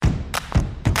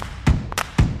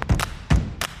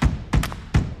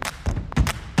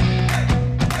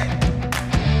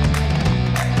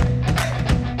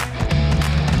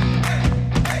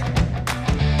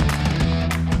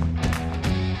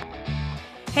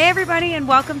Hey, everybody, and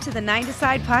welcome to the 9 to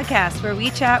Side podcast, where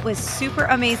we chat with super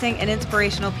amazing and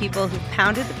inspirational people who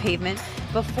pounded the pavement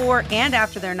before and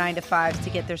after their 9 to 5s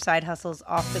to get their side hustles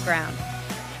off the ground.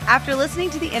 After listening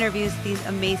to the interviews with these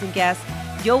amazing guests,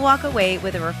 you'll walk away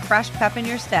with a refreshed pep in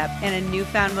your step and a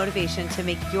newfound motivation to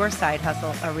make your side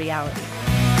hustle a reality.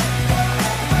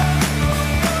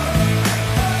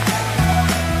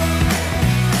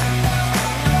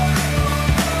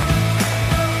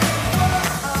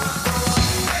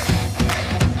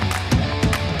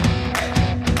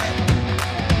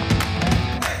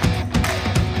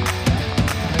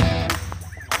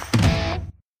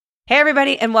 Hey,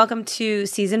 everybody, and welcome to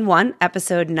Season 1,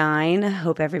 Episode 9.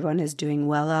 Hope everyone is doing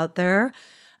well out there.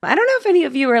 I don't know if any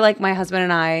of you are like my husband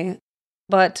and I,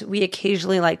 but we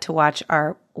occasionally like to watch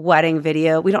our wedding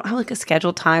video. We don't have like a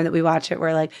scheduled time that we watch it.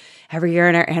 We're like every year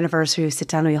on our anniversary, we sit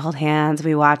down, we hold hands,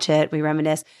 we watch it, we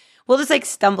reminisce. We'll just like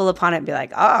stumble upon it and be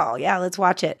like, oh, yeah, let's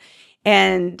watch it.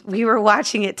 And we were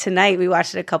watching it tonight. We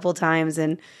watched it a couple times,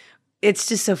 and it's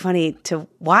just so funny to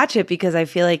watch it because I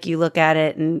feel like you look at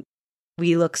it and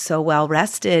we look so well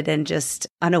rested and just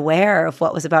unaware of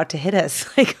what was about to hit us,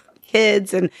 like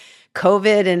kids and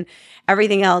COVID and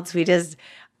everything else. We just,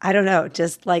 I don't know,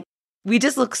 just like, we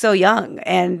just look so young.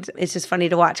 And it's just funny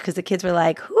to watch because the kids were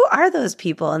like, who are those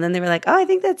people? And then they were like, oh, I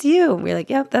think that's you. And we were like,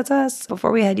 yep, that's us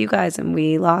before we had you guys. And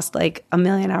we lost like 1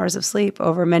 million hours of sleep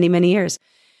over many, many years.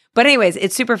 But anyways,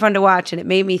 it's super fun to watch. And it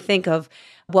made me think of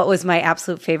what was my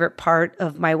absolute favorite part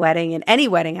of my wedding, and any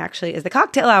wedding actually, is the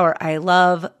cocktail hour. I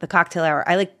love the cocktail hour.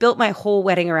 I like built my whole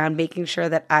wedding around making sure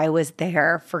that I was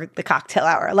there for the cocktail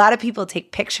hour. A lot of people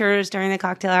take pictures during the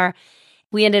cocktail hour.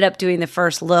 We ended up doing the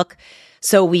first look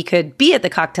so we could be at the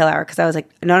cocktail hour because I was like,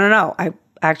 no. I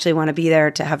actually want to be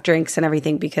there to have drinks and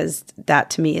everything because that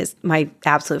to me is my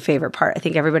absolute favorite part. I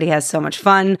think everybody has so much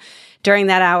fun during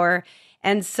that hour.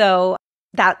 And so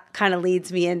that kind of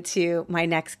leads me into my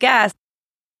next guest.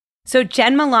 So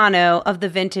Jen Milano of the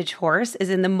Vintage Horse is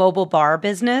in the mobile bar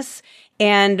business.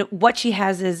 And what she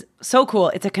has is so cool.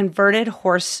 It's a converted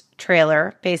horse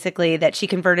trailer, basically, that she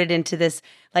converted into this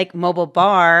like mobile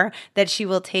bar that she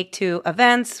will take to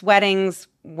events, weddings,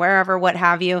 wherever, what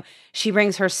have you. She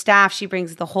brings her staff. She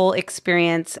brings the whole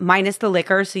experience minus the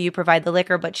liquor. So you provide the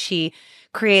liquor, but she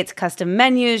creates custom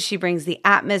menus. She brings the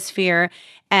atmosphere.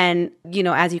 And, you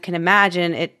know, as you can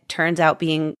imagine, it turns out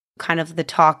being kind of the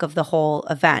talk of the whole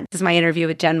event. This is my interview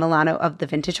with Jen Milano of the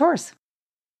Vintage Horse.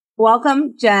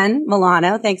 Welcome, Jen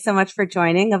Milano. Thanks so much for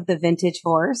joining of the Vintage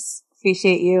Horse.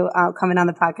 Appreciate you coming on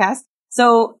the podcast.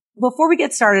 So before we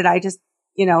get started, I just,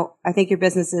 I think your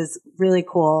business is really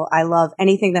cool. I love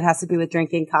anything that has to do with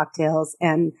drinking cocktails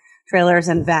and trailers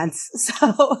and events.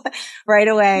 So right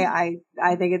away,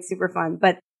 I think it's super fun.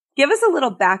 But give us a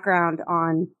little background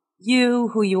on you,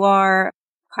 who you are,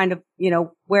 kind of,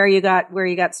 where you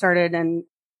got started and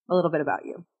a little bit about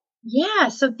you. Yeah.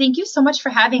 So thank you so much for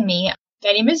having me.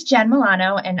 My name is Jen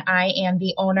Milano, and I am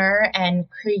the owner and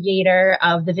creator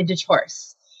of the Vintage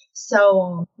Horse.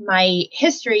 So my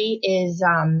history is,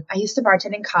 I used to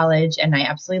bartend in college, and I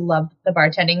absolutely loved the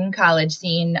bartending college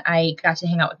scene. I got to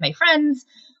hang out with my friends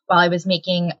while I was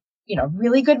making,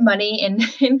 really good money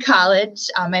in college.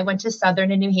 I went to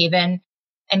Southern and New Haven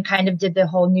and kind of did the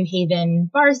whole New Haven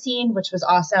bar scene, which was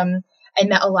awesome. I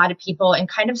met a lot of people and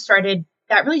kind of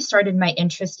really started my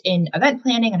interest in event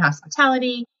planning and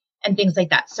hospitality and things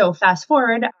like that. So fast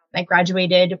forward, I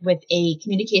graduated with a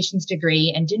communications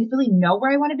degree and didn't really know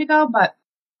where I wanted to go. But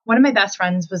one of my best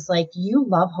friends was like, you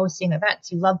love hosting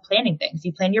events. You love planning things.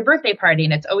 You plan your birthday party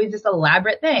and it's always this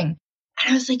elaborate thing.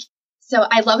 And I was like, so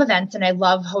I love events and I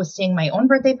love hosting my own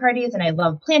birthday parties and I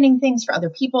love planning things for other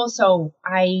people. So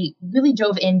I really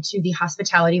dove into the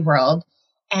hospitality world,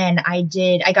 and I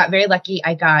got very lucky.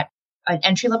 I got an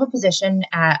entry-level position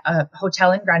at a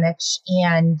hotel in Greenwich,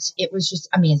 and it was just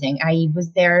amazing. I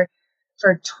was there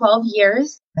for 12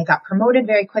 years. I got promoted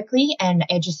very quickly, and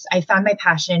I found my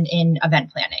passion in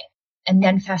event planning. And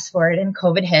then fast forward and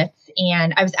COVID hits,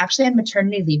 and I was actually on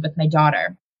maternity leave with my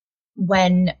daughter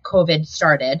when COVID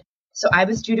started. So I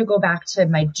was due to go back to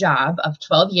my job of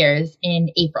 12 years in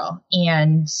April,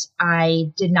 and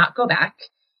I did not go back.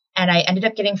 And I ended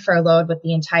up getting furloughed with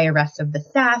the entire rest of the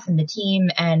staff and the team.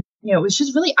 And, it was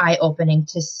just really eye-opening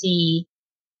to see,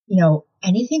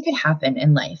 anything could happen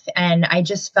in life. And I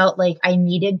just felt like I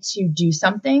needed to do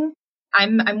something.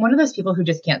 I'm one of those people who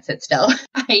just can't sit still.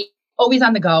 I always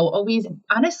on the go, always.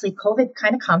 Honestly, COVID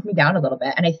kind of calmed me down a little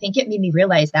bit. And I think it made me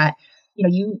realize that,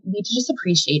 you need to just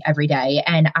appreciate every day.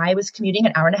 And I was commuting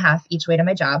an hour and a half each way to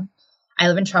my job. I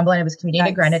live in Trumbull, and I was commuting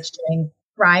to Greenwich during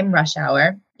prime rush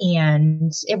hour.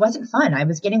 And it wasn't fun. I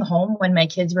was getting home when my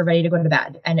kids were ready to go to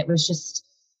bed. And it was just,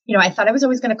 I thought I was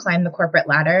always going to climb the corporate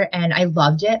ladder, and I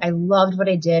loved it. I loved what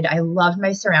I did. I loved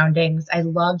my surroundings. I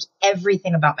loved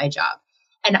everything about my job.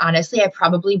 And honestly, I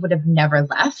probably would have never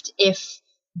left if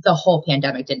the whole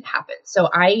pandemic didn't happen. So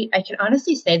I can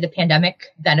honestly say the pandemic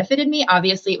benefited me.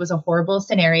 Obviously, it was a horrible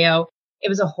scenario. It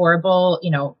was a horrible,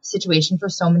 situation for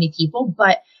so many people.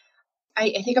 But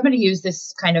I think I'm going to use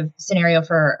this kind of scenario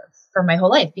for my whole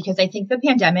life, because I think the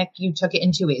pandemic, you took it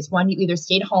in two ways. One, you either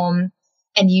stayed home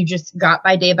and you just got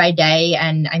by day by day.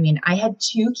 And I mean, I had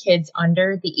two kids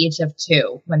under the age of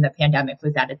 2 when the pandemic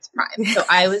was at its prime. So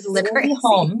I was literally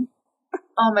home.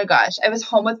 Oh my gosh. I was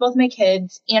home with both my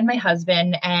kids and my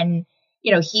husband. And,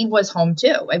 he was home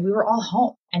too. We were all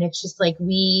home. And it's just like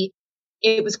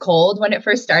it was cold when it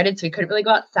first started, so we couldn't really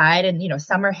go outside, and,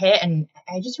 summer hit. And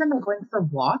I just remember going for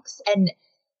walks and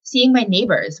seeing my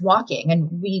neighbors walking. And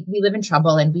we live in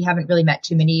Trouble, and we haven't really met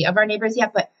too many of our neighbors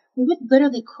yet, but we would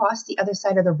literally cross the other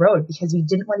side of the road because we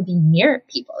didn't want to be near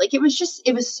people. Like it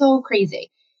was so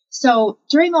crazy. So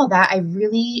during all that, I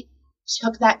really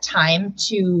took that time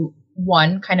to,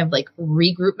 one, kind of like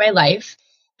regroup my life.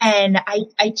 And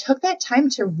I took that time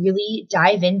to really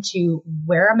dive into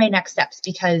where are my next steps,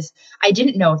 because I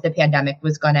didn't know if the pandemic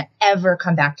was going to ever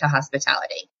come back to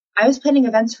hospitality. I was planning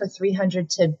events for 300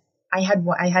 to, I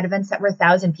had events that were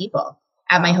 1,000 people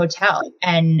at my hotel.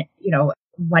 And,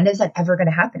 when is that ever going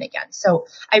to happen again? So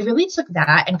I really took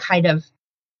that and kind of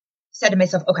said to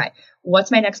myself, okay,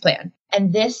 what's my next plan?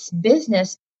 And this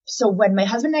business. So when my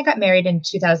husband and I got married in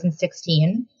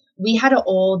 2016, we had an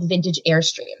old vintage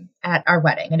Airstream at our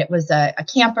wedding, and it was a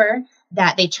camper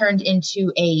that they turned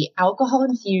into a alcohol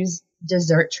infused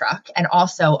dessert truck and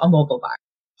also a mobile bar.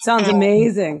 Sounds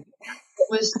amazing.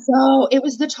 It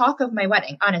was the talk of my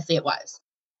wedding. Honestly, it was.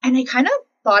 And I kind of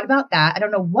thought about that. I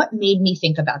don't know what made me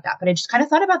think about that, but I just kind of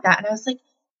thought about that. And I was like,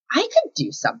 I could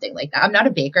do something like that. I'm not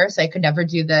a baker, so I could never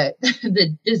do the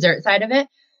the dessert side of it.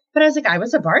 But I was like, I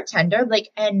was a bartender,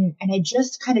 and I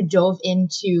just kind of dove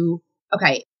into,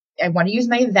 okay, I want to use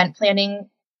my event planning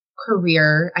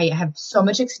career. I have so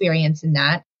much experience in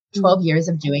that, 12 years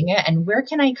of doing it. And where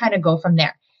can I kind of go from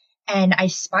there? And I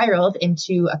spiraled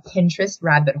into a Pinterest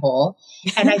rabbit hole,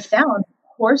 and I found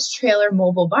horse trailer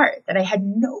mobile bars that I had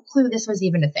no clue this was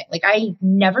even a thing. Like I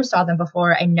never saw them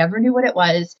before. I never knew what it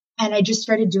was. And I just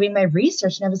started doing my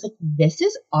research, and I was like, this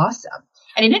is awesome.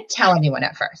 And I didn't tell anyone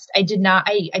at first. I did not.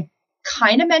 I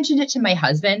kind of mentioned it to my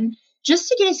husband just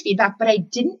to get his feedback, but I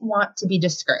didn't want to be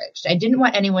discouraged. I didn't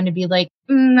want anyone to be like,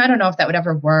 I don't know if that would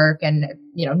ever work. And,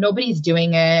 nobody's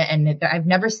doing it. And I've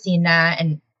never seen that.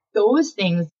 And those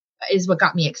things is what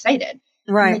got me excited.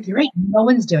 Right. Like, you're right. No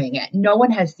one's doing it. No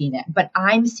one has seen it, but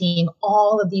I'm seeing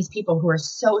all of these people who are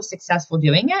so successful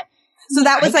doing it. So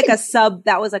that was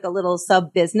like a little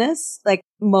sub business, like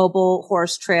mobile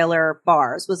horse trailer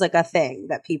bars was like a thing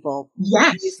that people,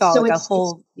 yes. You saw So like a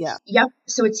whole, yeah. Yep.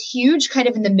 So it's huge kind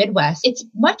of in the Midwest. It's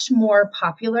much more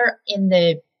popular in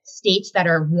the states that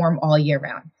are warm all year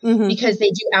round, because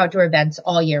they do outdoor events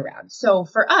all year round. So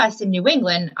for us in New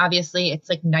England, obviously it's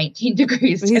like 19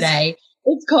 degrees today.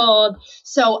 It's cold.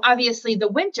 So obviously the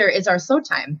winter is our slow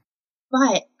time,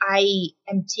 but I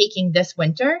am taking this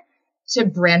winter to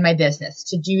brand my business,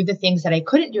 to do the things that I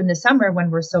couldn't do in the summer when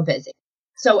we're so busy.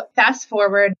 So fast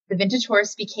forward, the vintage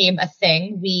horse became a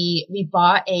thing. We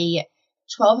bought a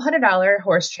 $1,200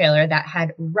 horse trailer that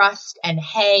had rust and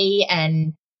hay.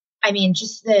 And I mean,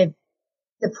 just the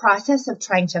process of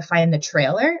trying to find the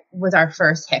trailer was our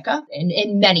first hiccup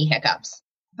in many hiccups.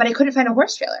 But I couldn't find a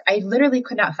horse trailer. I literally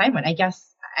could not find one. I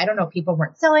guess, I don't know, people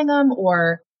weren't selling them,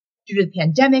 or due to the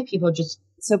pandemic, people just.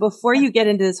 So before you get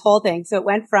into this whole thing, so it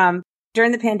went from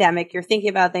during the pandemic, you're thinking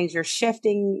about things, you're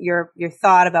shifting your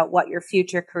thought about what your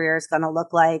future career is going to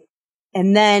look like.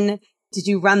 And then did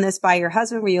you run this by your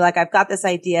husband? Were you like, I've got this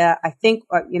idea. I think,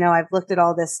 I've looked at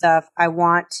all this stuff. I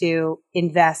want to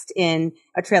invest in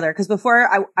a trailer. Because before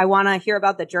I want to hear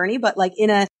about the journey, but like in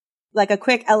a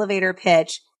quick elevator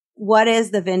pitch, what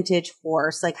is the vintage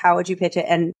horse? Like, how would you pitch it?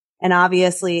 And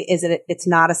obviously it's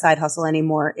not a side hustle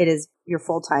anymore. It is your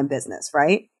full-time business,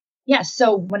 right? Yeah.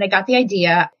 So when I got the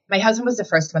idea, my husband was the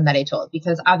first one that I told,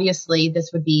 because obviously this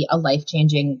would be a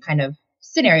life-changing kind of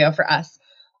scenario for us.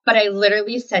 But I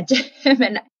literally said to him,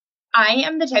 and I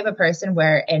am the type of person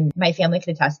where, and my family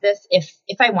can attest this, if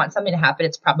I want something to happen,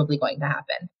 it's probably going to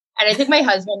happen. And I think my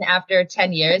husband, after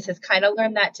 10 years, has kind of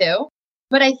learned that too.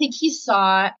 But I think he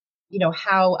saw,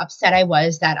 how upset I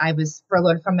was that I was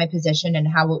furloughed from my position, and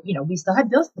how, we still had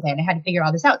bills to pay, and I had to figure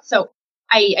all this out. So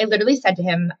I literally said to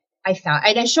him,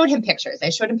 I showed him pictures.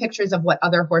 I showed him pictures of what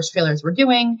other horse trailers were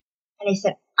doing. And I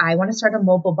said, I want to start a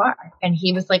mobile bar. And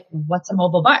he was like, what's a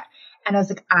mobile bar? And I was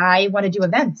like, I want to do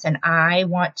events and I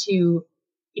want to,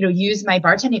 use my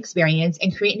bartending experience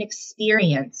and create an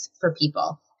experience for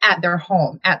people at their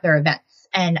home, at their events.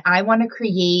 And I want to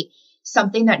create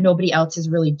something that nobody else is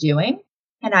really doing.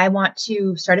 And I want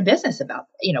to start a business about,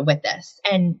 with this.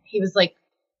 And he was like,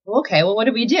 well, okay, well, what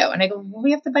do we do? And I go, well,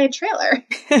 we have to buy a trailer.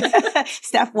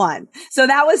 Step one. So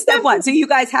that was step one. So you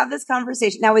guys have this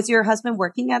conversation. Now, was your husband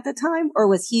working at the time or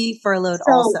was he furloughed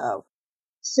also?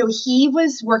 So he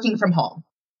was working from home.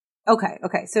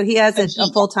 Okay. So he has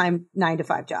a full-time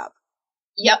 9-to-5 job.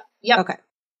 Yep. Okay.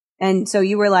 And so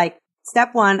you were like, step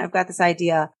one, I've got this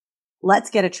idea. Let's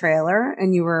get a trailer.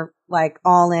 And you were like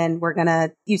all in.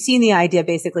 You've seen the idea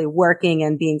basically working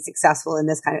and being successful in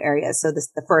this kind of area. So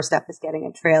the first step is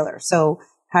getting a trailer. So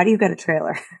how do you get a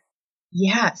trailer?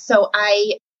 Yeah. So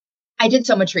I did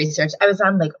so much research. I was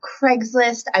on like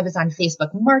Craigslist. I was on Facebook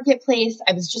Marketplace.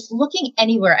 I was just looking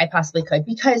anywhere I possibly could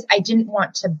because I didn't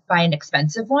want to buy an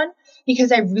expensive one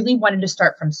because I really wanted to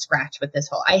start from scratch with this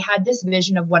whole. I had this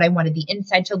vision of what I wanted the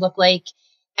inside to look like.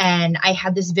 And I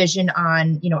had this vision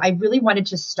on, I really wanted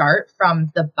to start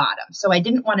from the bottom. So I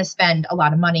didn't want to spend a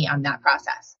lot of money on that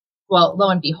process. Well, lo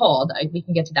and behold, we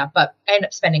can get to that, but I ended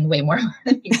up spending way more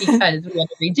money because we had to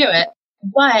redo it.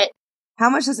 But how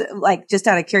much does it, like, just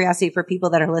out of curiosity for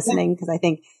people that are listening, because I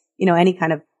think, any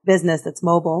kind of business that's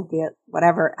mobile, be it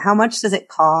whatever, how much does it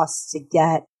cost to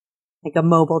get like a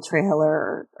mobile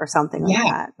trailer or something like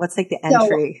that? What's like the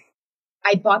entry?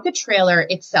 I bought the trailer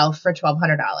itself for $1,200.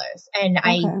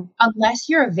 And unless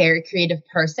you're a very creative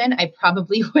person, I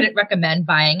probably wouldn't recommend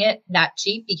buying it that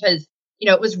cheap because,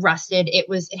 it was rusted. It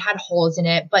had holes in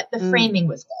it, but the framing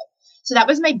was good. So that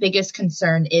was my biggest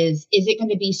concern is it going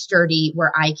to be sturdy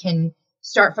where I can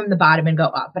start from the bottom and go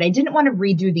up? But I didn't want to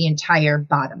redo the entire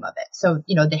bottom of it. So,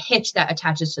 the hitch that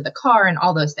attaches to the car and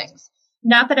all those things.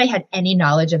 Not that I had any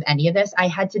knowledge of any of this. I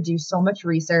had to do so much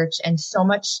research and so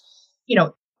much,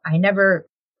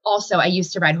 I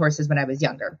used to ride horses when I was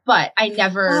younger, but I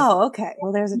never. Oh, okay.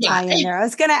 Well, there's a tie-in there. I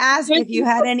was going to ask if you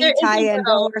had any tie-in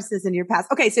to horses in your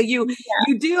past. Okay. So you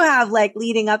do have like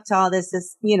leading up to all this,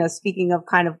 speaking of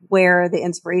kind of where the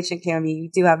inspiration came from, you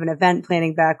do have an event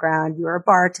planning background. You were a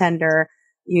bartender.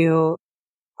 You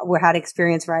had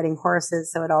experience riding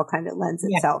horses. So it all kind of lends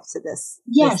itself to this.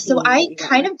 Yeah. So I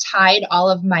kind of tied all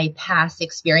of my past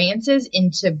experiences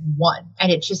into one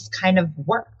and it just kind of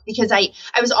worked because I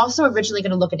was also originally going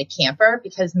to look at a camper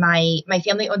because my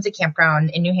family owns a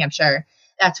campground in New Hampshire.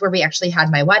 That's where we actually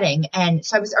had my wedding. And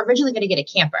so I was originally going to get a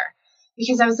camper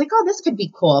because I was like, oh, this could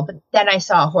be cool. But then I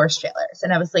saw horse trailers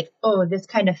and I was like, oh, this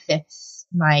kind of fits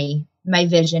my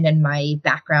vision and my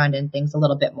background and things a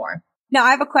little bit more. Now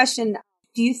I have a question.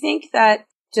 Do you think that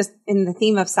just in the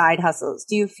theme of side hustles,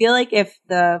 do you feel like if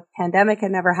the pandemic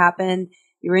had never happened,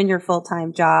 you were in your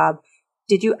full-time job,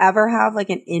 did you ever have like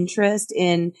an interest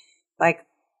in like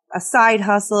a side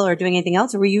hustle or doing anything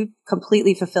else? Or were you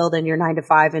completely fulfilled in your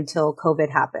 9-to-5 until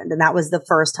COVID happened? And that was the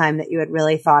first time that you had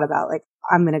really thought about like,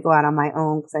 I'm going to go out on my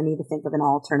own because I need to think of an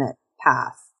alternate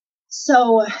path.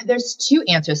 So there's two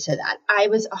answers to that. I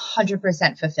was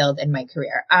 100% fulfilled in my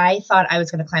career. I thought I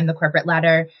was going to climb the corporate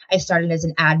ladder. I started as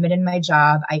an admin in my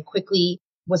job. I quickly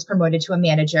was promoted to a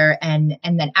manager. And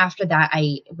then after that,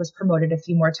 I was promoted a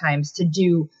few more times to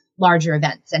do larger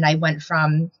events. And I went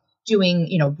from doing,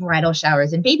 bridal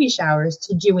showers and baby showers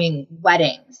to doing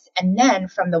weddings. And then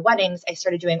from the weddings, I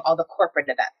started doing all the corporate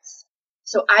events.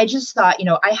 So I just thought,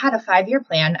 I had a 5-year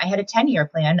plan. I had a 10-year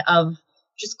plan of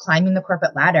just climbing the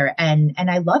corporate ladder. And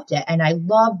I loved it. And I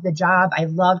loved the job. I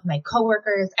loved my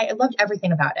coworkers. I loved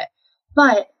everything about it.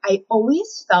 But I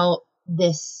always felt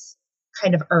this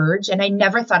kind of urge. And I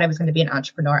never thought I was going to be an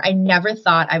entrepreneur. I never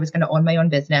thought I was going to own my own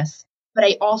business. But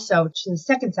I also, to the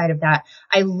second side of that,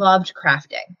 I loved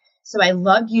crafting. So I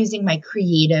loved using my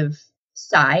creative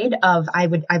side of I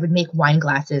would make wine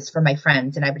glasses for my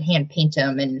friends and I would hand paint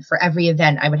them. And for every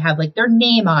event, I would have like their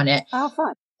name on it. Oh,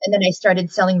 fun. And then I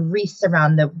started selling wreaths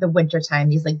around the winter time,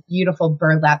 these like beautiful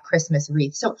burlap Christmas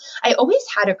wreaths. So I always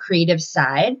had a creative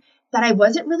side that I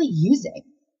wasn't really using.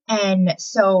 And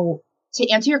so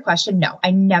to answer your question, no, I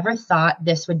never thought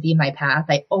this would be my path.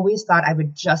 I always thought I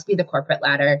would just be the corporate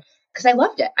ladder because I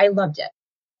loved it. I loved it.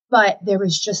 But there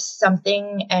was just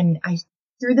something. And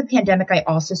through the pandemic, I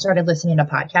also started listening to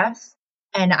podcasts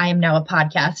and I am now a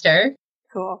podcaster.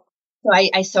 Cool. So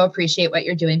I so appreciate what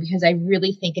you're doing because I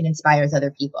really think it inspires other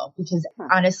people because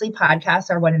honestly, podcasts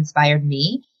are what inspired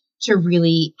me to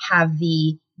really have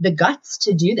the guts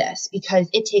to do this because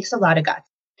it takes a lot of guts.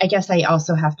 I guess I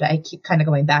keep kind of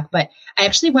going back, but I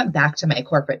actually went back to my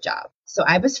corporate job. So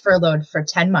I was furloughed for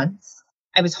 10 months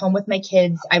I was home with my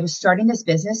kids. I was starting this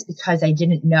business because I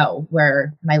didn't know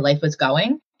where my life was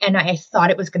going. And I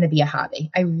thought it was going to be a hobby.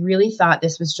 I really thought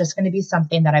this was just going to be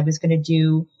something that I was going to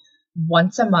do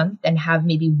once a month and have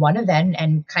maybe one event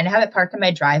and kind of have it parked in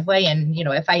my driveway. And,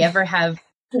 if I ever have,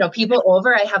 people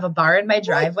over, I have a bar in my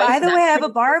driveway. By the way, I have a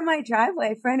bar in my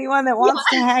driveway for anyone that wants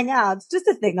to hang out. It's just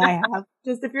a thing I have.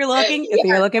 Just if you're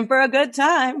looking for a good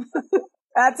time.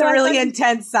 That's a really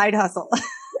intense side hustle.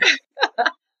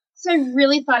 So I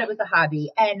really thought it was a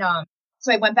hobby. And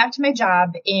so I went back to my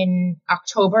job in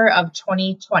October of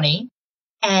 2020,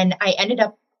 and I ended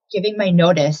up giving my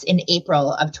notice in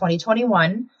April of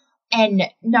 2021, and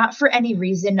not for any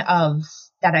reason of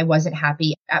that I wasn't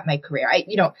happy at my career.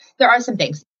 There are some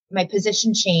things. My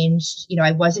position changed.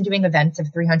 I wasn't doing events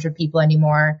of 300 people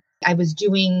anymore. I was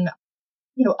doing,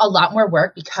 a lot more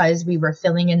work because we were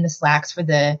filling in the slacks for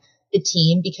the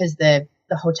team because the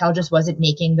hotel just wasn't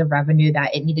making the revenue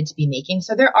that it needed to be making.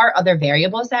 So there are other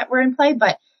variables that were in play,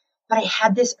 but I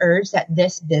had this urge that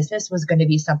this business was going to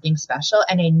be something special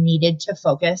and I needed to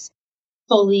focus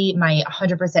fully my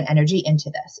 100% energy into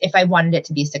this if I wanted it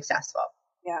to be successful.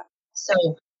 Yeah.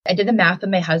 So I did the math with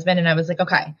my husband and I was like,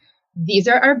 okay, these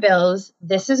are our bills.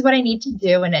 This is what I need to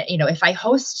do. And if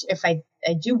I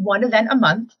do one event a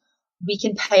month, we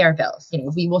can pay our bills.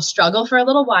 We will struggle for a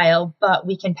little while, but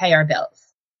we can pay our bills.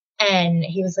 And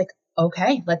he was like,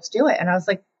 okay, let's do it. And I was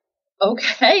like,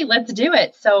 okay, let's do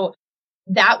it. So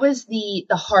that was the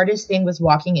hardest thing, was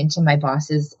walking into my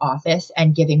boss's office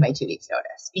and giving my 2 weeks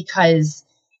notice, because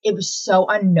it was so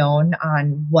unknown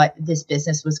on what this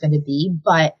business was going to be.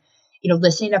 But,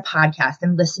 listening to podcasts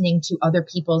and listening to other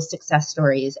people's success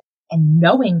stories and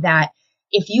knowing that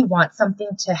if you want something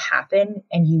to happen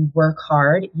and you work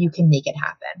hard, you can make it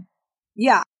happen.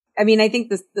 Yeah. I mean, I think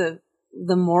the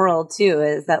moral too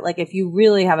is that, like, if you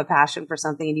really have a passion for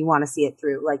something and you want to see it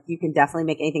through, like, you can definitely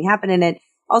make anything happen. And it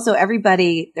also,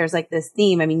 everybody, there's like this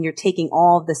theme. I mean, you're taking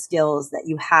all of the skills that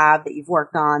you have, that you've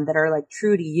worked on, that are like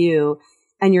true to you,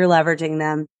 and you're leveraging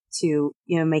them to,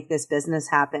 make this business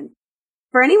happen.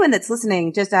 For anyone that's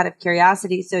listening, just out of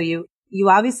curiosity, so you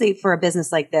obviously, for a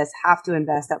business like this, have to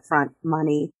invest upfront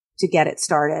money to get it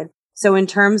started. So in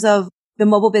terms of the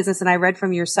mobile business, and I read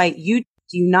from your site, you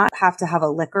do not have to have a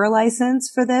liquor license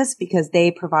for this because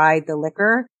they provide the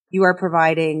liquor. You are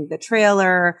providing the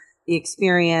trailer, the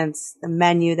experience, the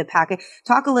menu, the package.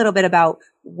 Talk a little bit about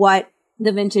what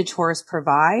the Vintage Horse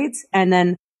provides, and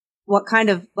then what kind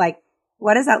of, like,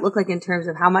 what does that look like in terms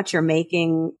of how much you're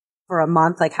making for a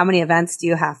month? Like, how many events do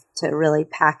you have to really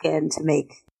pack in to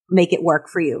make it work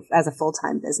for you as a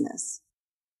full-time business?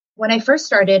 When I first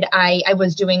started, I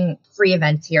was doing free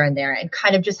events here and there and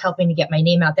kind of just helping to get my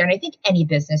name out there. And I think any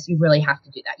business, you really have to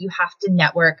do that. You have to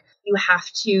network. You have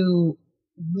to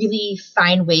really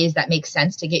find ways that make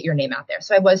sense to get your name out there.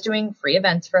 So I was doing free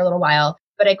events for a little while,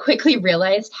 but I quickly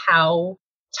realized how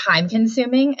time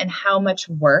consuming and how much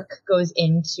work goes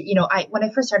into, when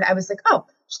I first started, I was like, oh,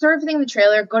 just throw everything in the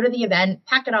trailer, go to the event,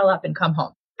 pack it all up and come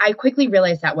home. I quickly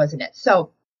realized that wasn't it.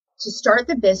 So to start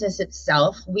the business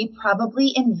itself, we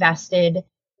probably invested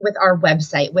with our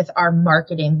website, with our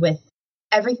marketing, with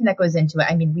everything that goes into it.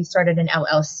 I mean, we started an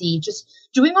LLC, just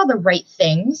doing all the right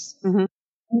things. Mm-hmm.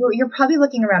 You're probably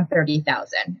looking around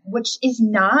 30,000, which is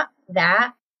not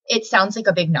that. It sounds like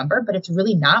a big number, but it's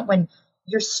really not when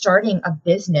you're starting a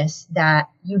business that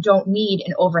you don't need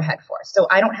an overhead for. So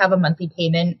I don't have a monthly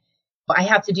payment. I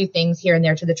have to do things here and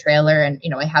there to the trailer. And,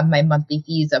 I have my monthly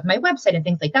fees of my website and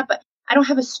things like that. But I don't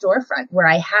have a storefront where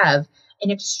I have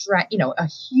an extra, a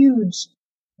huge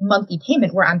monthly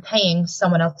payment where I'm paying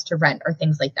someone else to rent or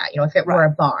things like that, if it were a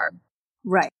bar.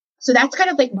 Right. So that's kind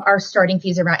of like our starting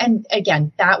fees around. And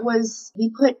again,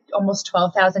 we put almost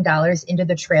 $12,000 into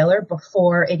the trailer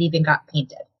before it even got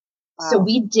painted. Wow. So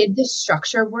we did the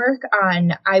structure work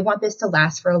on, I want this to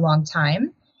last for a long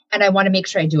time and I want to make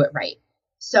sure I do it right.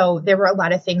 So there were a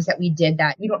lot of things that we did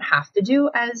that you don't have to do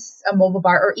as a mobile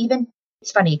bar, or even,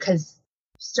 it's funny because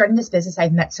starting this business,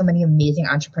 I've met so many amazing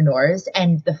entrepreneurs,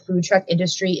 and the food truck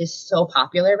industry is so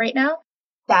popular right now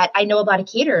that I know a lot of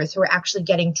caterers who are actually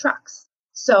getting trucks.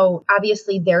 So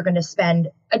obviously they're going to spend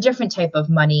a different type of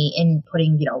money in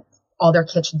putting, all their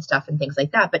kitchen stuff and things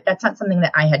like that. But that's not something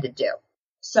that I had to do.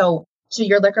 So to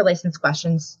your liquor license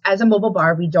questions, as a mobile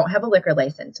bar, we don't have a liquor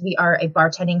license. We are a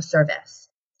bartending service.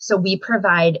 So we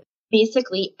provide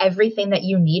basically everything that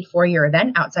you need for your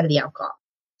event outside of the alcohol.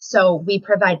 So we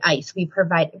provide ice. We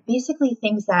provide basically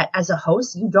things that as a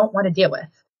host, you don't want to deal with.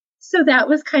 So that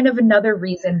was kind of another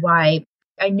reason why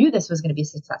I knew this was going to be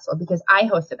successful, because I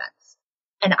host events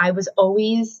and I was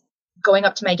always going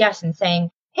up to my guests and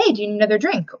saying, hey, do you need another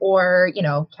drink? Or,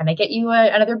 can I get you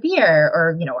another beer?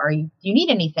 Or, do you need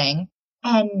anything?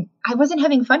 And I wasn't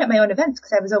having fun at my own events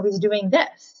because I was always doing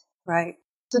this. Right.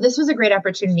 So this was a great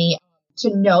opportunity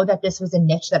to know that this was a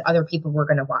niche that other people were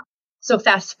going to want. So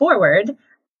fast forward,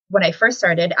 when I first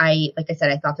started, like I said,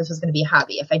 I thought this was going to be a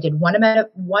hobby. If I did one event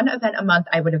a month,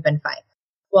 I would have been fine.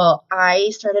 Well, I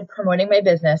started promoting my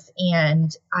business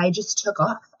and I just took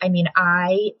off. I mean,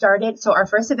 so our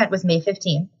first event was May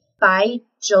 15th. By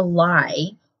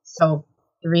July, so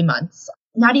 3 months,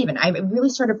 not even, I really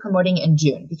started promoting in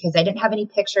June because I didn't have any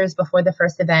pictures before the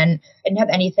first event. I didn't have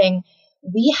anything.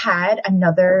 We had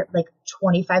another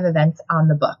 25 events on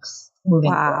the books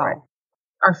moving forward.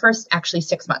 Our first actually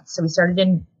 6 months. So we started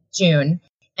in June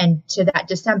and to that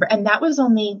December. And that was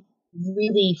only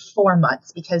really 4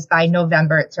 months because by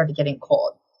November it started getting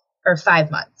cold, or 5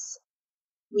 months.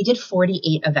 We did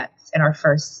 48 events in our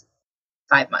first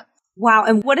 5 months. Wow.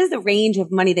 And what is the range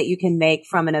of money that you can make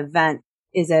from an event?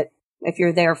 Is it, if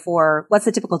you're there for, what's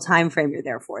the typical time frame you're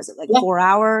there for? Is it 4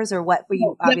 hours or what? Were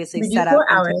you obviously set up?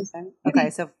 4 hours. Okay.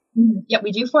 So yeah,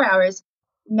 we do 4 hours.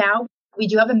 Now we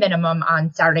do have a minimum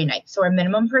on Saturday night. So our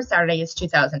minimum for Saturday is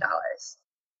 $2,000.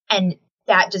 And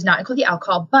that does not include the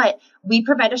alcohol, but we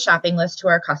provide a shopping list to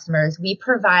our customers. We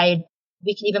can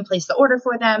even place the order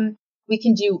for them. We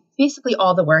can do basically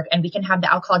all the work and we can have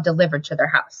the alcohol delivered to their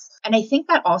house. And I think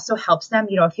that also helps them.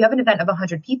 If you have an event of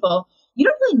 100 people, you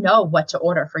don't really know what to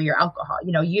order for your alcohol.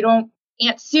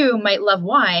 Aunt Sue might love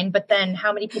wine, but then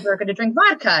how many people are going to drink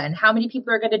vodka and how many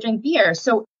people are going to drink beer?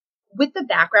 So with the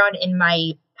background in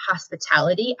my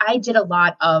hospitality, I did a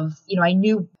lot of, I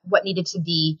knew what needed to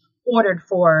be ordered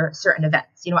for certain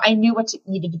events. I knew what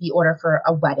needed to be ordered for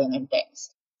a wedding and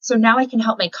things. So now I can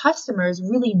help my customers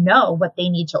really know what they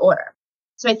need to order.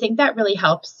 So I think that really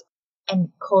helps. And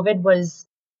COVID was,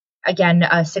 again,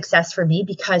 a success for me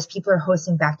because people are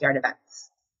hosting backyard events.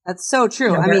 That's so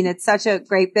true. I mean, it's such a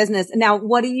great business. Now,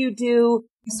 what do? You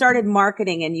started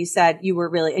marketing and you said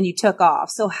and you took off.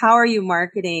 So how are you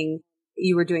marketing?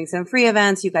 You were doing some free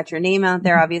events. You got your name out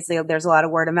there. Obviously, there's a lot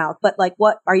of word of mouth, but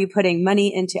what are you putting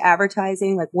money into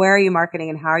advertising? Where are you marketing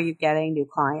and how are you getting new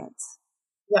clients?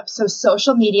 Yep. So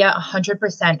social media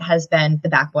 100% has been the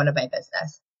backbone of my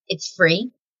business. It's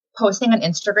free. Posting on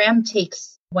Instagram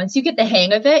once you get the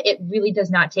hang of it, it really does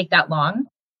not take that long.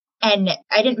 And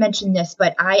I didn't mention this,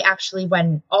 but I actually,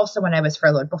 when I was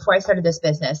furloughed, before I started this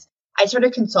business, I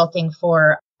started consulting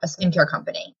for a skincare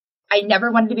company. I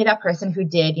never wanted to be that person who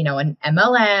did, an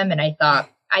MLM. And I thought,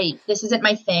 this isn't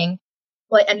my thing.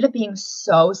 Well, I ended up being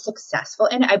so successful.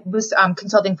 And I was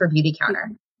consulting for Beauty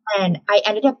Counter. And I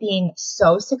ended up being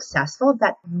so successful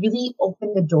that really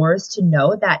opened the doors to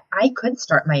know that I could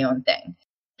start my own thing.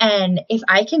 And if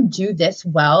I can do this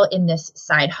well in this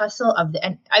side hustle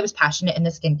and I was passionate in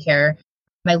the skincare.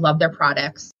 I love their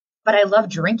products, but I love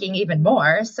drinking even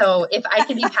more. So if I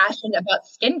can be passionate about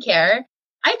skincare,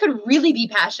 I could really be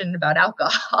passionate about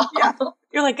alcohol. Yeah.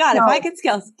 You're like, God, if I could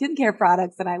sell skincare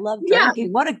products and I love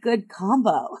drinking, what a good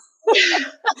combo.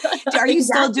 Are you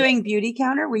still doing Beauty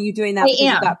Counter? Were you doing that?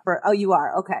 You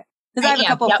are. Okay. Because I have a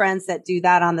couple of friends that do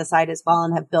that on the side as well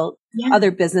and have built other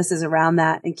businesses around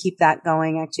that and keep that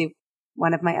going. Actually,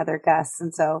 one of my other guests.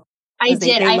 And so I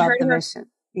did. I heard the her. Mission.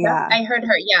 Yeah. I heard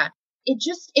her. Yeah.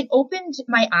 It opened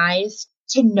my eyes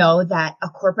to know that a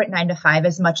corporate 9-to-5,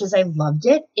 as much as I loved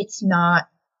it, it's not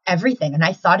everything. And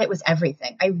I thought it was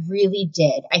everything. I really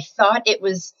did. I thought it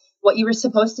was what you were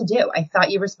supposed to do. I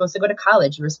thought you were supposed to go to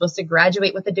college. You were supposed to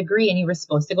graduate with a degree and you were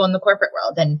supposed to go in the corporate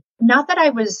world. And not that I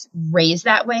was raised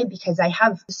that way because I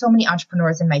have so many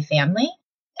entrepreneurs in my family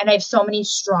and I have so many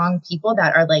strong people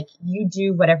that are like, you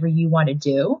do whatever you want to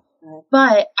do.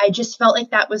 But I just felt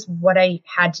like that was what I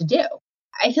had to do.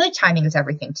 I feel like timing is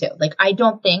everything too. I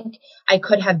don't think I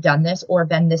could have done this or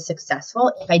been this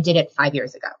successful if I did it 5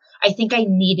 years ago. I think I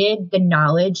needed the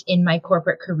knowledge in my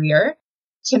corporate career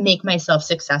to make myself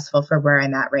successful for where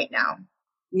I'm at right now.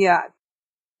 Yeah.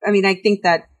 I mean, I think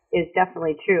that is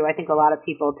definitely true. I think a lot of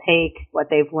people take what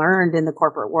they've learned in the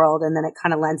corporate world and then it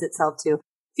kind of lends itself to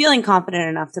feeling confident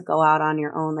enough to go out on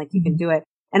your own, you can do it.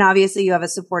 And obviously you have a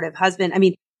supportive husband. I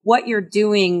mean, what you're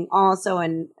doing also,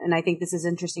 and I think this is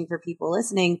interesting for people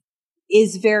listening,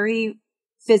 is very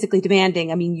physically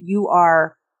demanding. I mean, you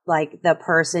are the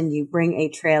person, you bring a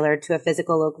trailer to a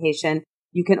physical location.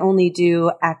 You can only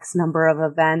do X number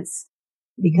of events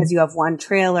because you have one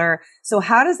trailer. So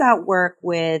how does that work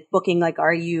with booking?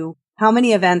 How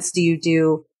many events do you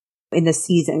do in the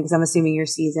season? Because I'm assuming your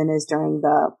season is during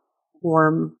the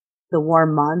warm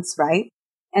months, right?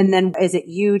 And then is it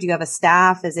you? Do you have a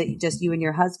staff? Is it just you and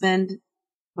your husband?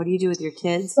 What do you do with your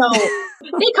kids? So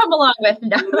they come along with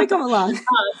them. They come along.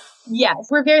 Yes,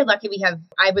 we're very lucky.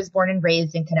 I was born and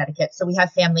raised in Connecticut, so we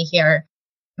have family here.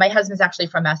 My husband's actually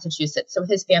from Massachusetts, so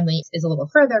his family is a little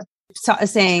further.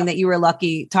 Saying that you were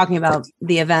lucky, talking about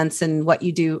the events and what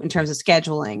you do in terms of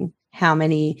scheduling, how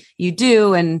many you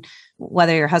do, and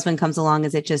whether your husband comes along,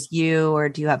 is it just you or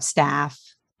do you have staff?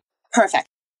 Perfect.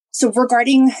 So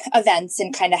regarding events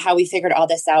and kind of how we figured all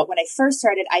this out, when I first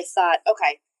started, I thought,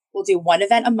 okay, we'll do one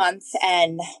event a month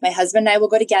and my husband and I will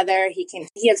go together.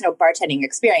 He has no bartending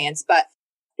experience, but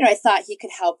I thought he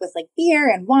could help with like beer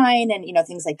and wine and,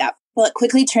 things like that. Well, it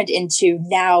quickly turned into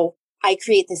now I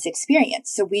create this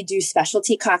experience. So we do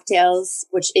specialty cocktails,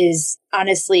 which is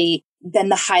honestly been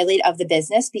the highlight of the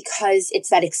business because it's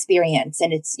that experience.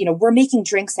 And it's, we're making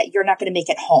drinks that you're not going to make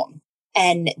at home.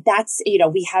 And that's,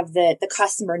 we have the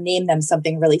customer name them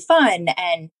something really fun.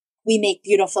 And we make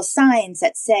beautiful signs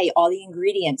that say all the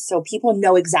ingredients so people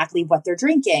know exactly what they're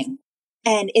drinking.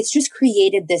 And it's just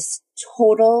created this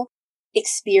total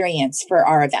experience for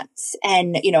our events.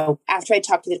 And, after I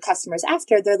talked to the customers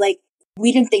after, they're like,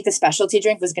 we didn't think the specialty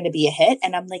drink was going to be a hit.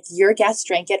 And I'm like, your guests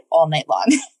drank it all night long.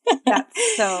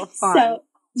 That's so fun. So,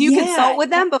 do you consult with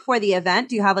them before the event?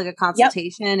 Do you have like a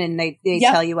consultation and they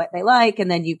tell you what they like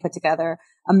and then you put together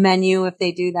a menu if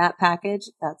they do that package?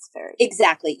 That's very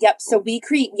Exactly. Yep. So we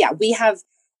have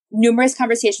numerous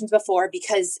conversations before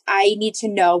because I need to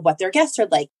know what their guests are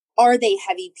like. Are they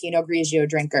heavy Pinot Grigio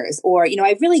drinkers? Or,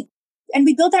 and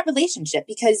we build that relationship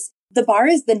because the bar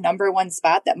is the number one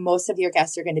spot that most of your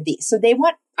guests are going to be. So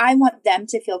I want them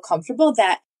to feel comfortable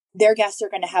that their guests are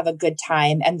going to have a good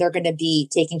time and they're going to be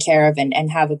taken care of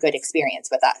and have a good experience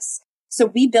with us. So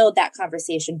we build that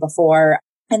conversation before.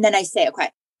 And then I say, okay,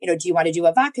 do you want to do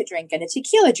a vodka drink and a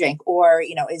tequila drink? Or,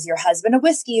 is your husband a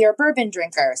whiskey or bourbon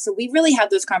drinker? So we really have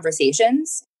those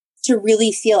conversations to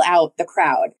really feel out the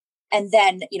crowd. And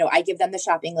then, I give them the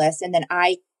shopping list and then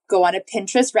I go on a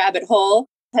Pinterest rabbit hole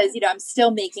because, I'm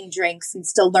still making drinks and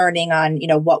still learning on,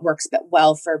 what works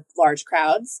well for large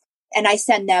crowds. And I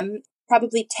send them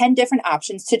probably 10 different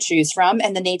options to choose from.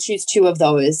 And then they choose 2 of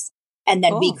those and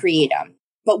then we create them.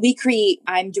 But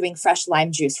I'm doing fresh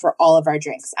lime juice for all of our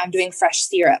drinks. I'm doing fresh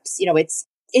syrups.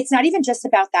 It's not even just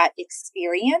about that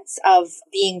experience of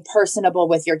being personable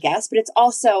with your guests, but it's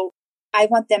also, I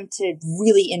want them to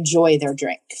really enjoy their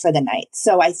drink for the night.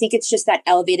 So I think it's just that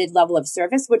elevated level of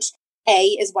service, which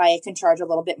is why I can charge a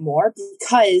little bit more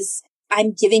because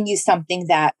I'm giving you something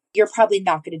that you're probably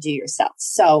not going to do yourself.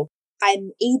 So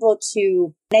I'm able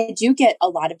to, and I do get a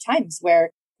lot of times where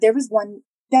there was one,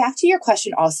 back to your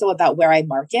question also about where I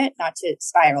market, not to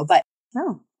spiral, but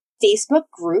Facebook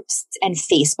groups and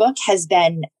Facebook has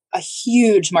been a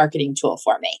huge marketing tool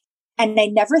for me. And I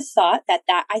never thought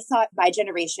I thought my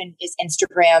generation is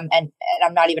Instagram and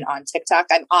I'm not even on TikTok.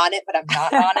 I'm on it, but I'm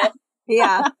not on it.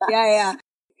 Yeah.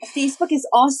 Facebook is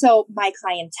also my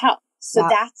clientele. So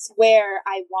that's where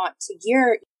I want to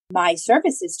gear my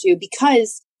services to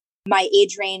because my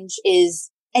age range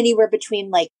is anywhere between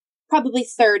like probably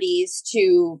 30s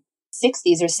to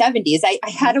 60s or 70s. I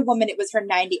had a woman, it was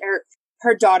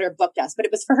her daughter booked us, but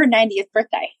it was for her 90th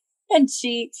birthday. And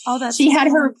she had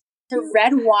her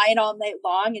red wine all night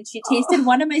long and she tasted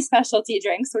one of my specialty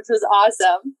drinks, which was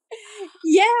awesome.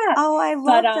 Yeah. Oh, I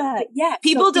love that. Yeah.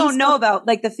 People don't know about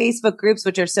like the Facebook groups,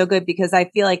 which are so good because I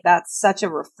feel like that's such a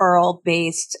referral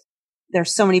based.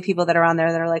 There's so many people that are on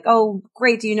there that are like, oh,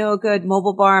 great. Do you know a good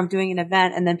mobile bar? I'm doing an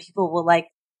event. And then people will like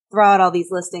throw out all these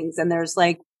listings and there's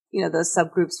like, those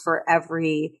subgroups for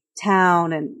every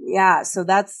town. And so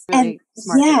that's really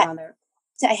smart to go on there.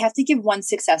 So I have to give one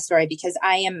success story because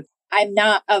I'm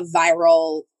not a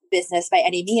viral business by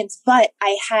any means, but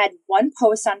I had one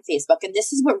post on Facebook and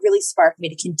this is what really sparked me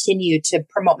to continue to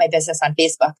promote my business on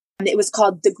Facebook. And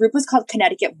the group was called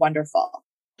Connecticut Wonderful.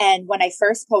 And when I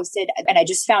first posted, and I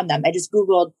just found them, I just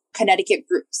Googled Connecticut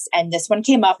groups and this one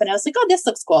came up and I was like, oh, this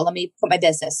looks cool. Let me put my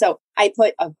business. So I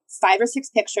put 5 or 6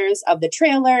 pictures of the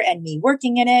trailer and me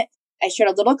working in it. I shared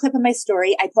a little clip of my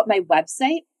story. I put my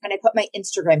website and I put my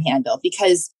Instagram handle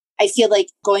because I feel like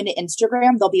going to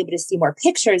Instagram, they'll be able to see more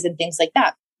pictures and things like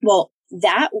that. Well,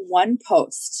 that one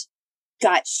post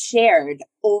got shared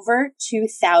over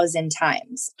 2,000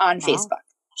 times on Facebook.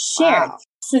 Shared. Wow.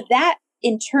 So that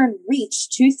in turn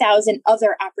reached 2,000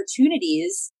 other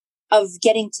opportunities of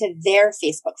getting to their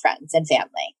Facebook friends and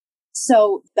family.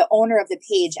 So the owner of the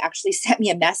page actually sent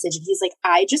me a message and he's like,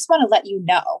 I just want to let you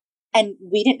know. And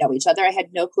we didn't know each other. I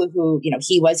had no clue who,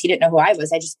 he was. He didn't know who I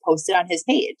was. I just posted on his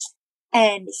page.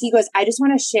 And he goes, I just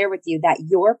want to share with you that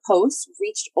your post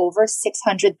reached over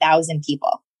 600,000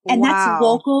 people. And that's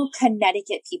local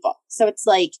Connecticut people. So it's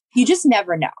like, you just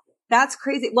never know. That's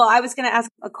crazy. Well, I was going to ask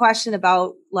a question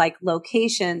about like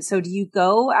location. So do you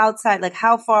go outside? Like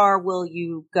how far will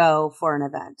you go for an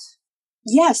event?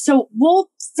 Yeah. So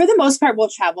for the most part, we'll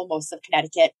travel most of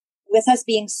Connecticut. With us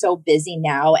being so busy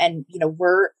now, and,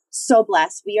 we're so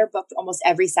blessed. We are booked almost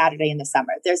every Saturday in the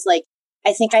summer. There's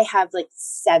I think I have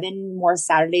 7 more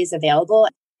Saturdays available.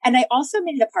 And I also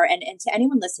made it a part, and to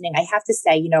anyone listening, I have to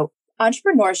say,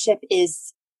 entrepreneurship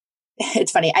is,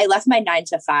 it's funny. I left my 9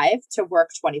 to 5 to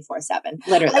work 24/7,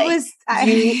 literally.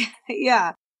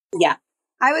 Yeah. Yeah.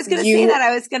 I was going to say that.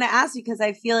 I was going to ask you because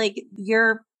I feel like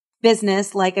your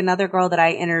business, like another girl that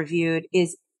I interviewed,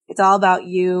 it's all about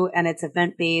you, and it's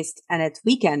event based and it's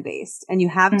weekend based, and you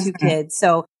have 2 kids.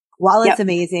 So while it's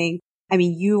amazing, I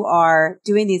mean, you are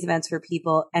doing these events for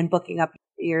people and booking up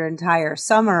your entire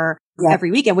summer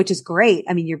every weekend, which is great.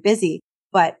 I mean, you're busy,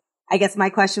 but I guess my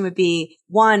question would be,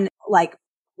 one,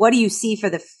 what do you see for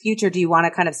the future? Do you want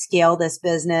to kind of scale this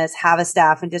business, have a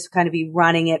staff, and just kind of be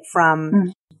running it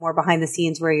from more behind the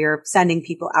scenes where you're sending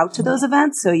people out to those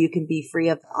events so you can be free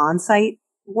of on-site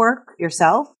work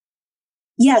yourself?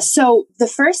 Yeah. So the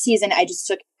first season, I just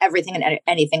took everything and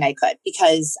anything I could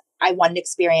because I wanted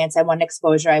experience. I wanted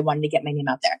exposure. I wanted to get my name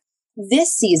out there.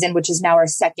 This season, which is now our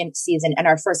second season and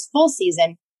our first full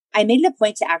season, I made it a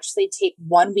point to actually take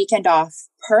 1 weekend off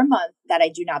per month that I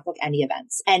do not book any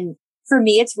events. And for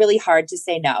me, it's really hard to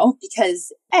say no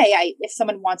because if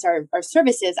someone wants our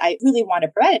services, I really want to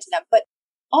provide it to them. But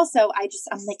also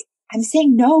I'm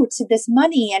saying no to this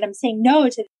money, and I'm saying no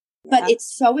to, but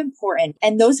it's so important.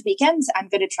 And those weekends, I'm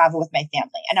going to travel with my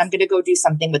family and I'm going to go do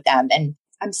something with them. And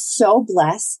I'm so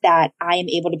blessed that I am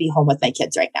able to be home with my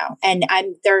kids right now. And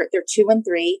they're 2 and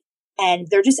 3, and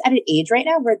they're just at an age right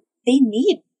now where they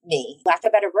need me, lack of a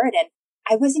better word. And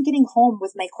I wasn't getting home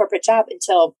with my corporate job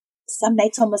until some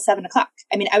nights almost 7 o'clock.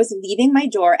 I mean, I was leaving my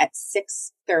door at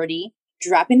 6:30,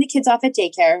 dropping the kids off at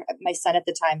daycare, my son at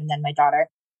the time, and then my daughter,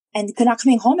 and not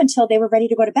coming home until they were ready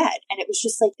to go to bed. And it was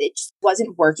just it just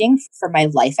wasn't working for my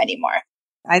life anymore.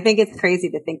 I think it's crazy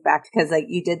to think back because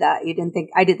you did that. You didn't think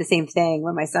I did the same thing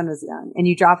when my son was young, and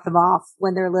you drop them off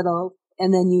when they're little,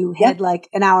 and then you head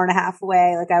an hour and a half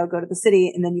away. I would go to the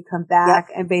city, and then you come back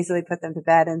and basically put them to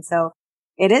bed. And so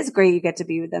it is great you get to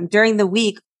be with them during the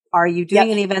week. Are you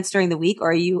doing any events during the week, or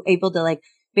are you able to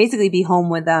basically be home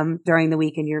with them during the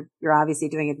week? And you're obviously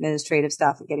doing administrative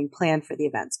stuff and getting planned for the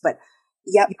events, but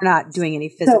you're not doing any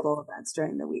physical events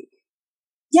during the week.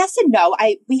 Yes and no.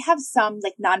 We have some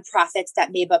nonprofits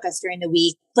that may book us during the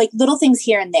week, little things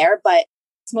here and there, but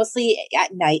it's mostly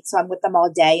at night. So I'm with them all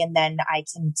day, and then I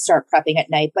can start prepping at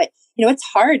night. But it's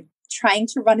hard trying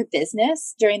to run a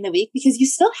business during the week because you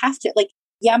still have to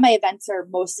my events are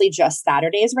mostly just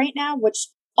Saturdays right now, which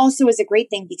also is a great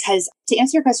thing because to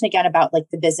answer your question again about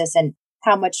the business and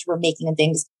how much we're making and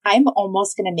things, I'm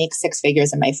almost going to make 6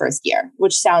 figures in my first year,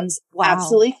 which sounds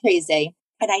absolutely crazy.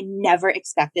 And I never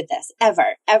expected this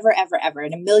ever, ever, ever, ever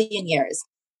in a million years.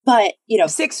 But,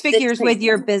 6 figures with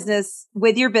your business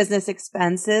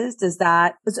expenses. Does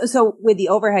that, so with the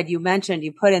overhead you mentioned,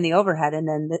 you put in the overhead, and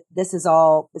then is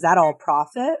that all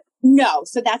profit? No.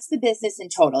 So that's the business in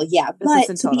total. Yeah. But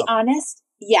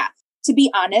to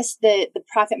be honest, the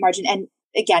profit margin, and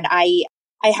again, I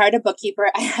hired a bookkeeper.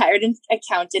 I hired an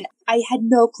accountant. I had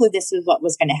no clue this was what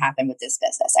was going to happen with this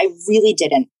business. I really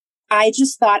didn't. I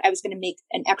just thought I was going to make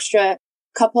an extra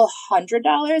couple $100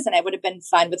 and I would have been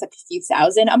fine with a few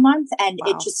thousand a month. And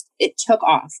it took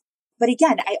off. But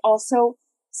again, I also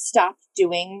stopped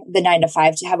doing the 9 to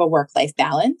 5 to have a work-life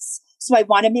balance. So I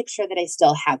want to make sure that I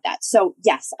still have that. So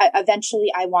yes,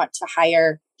 eventually I want to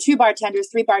hire 2 bartenders,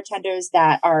 3 bartenders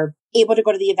that are able to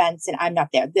go to the events, and I'm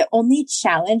not there. The only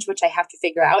challenge, which I have to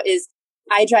figure out, is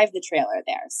I drive the trailer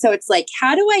there. So it's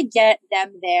how do I get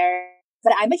them there?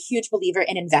 But I'm a huge believer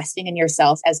in investing in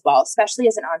yourself as well, especially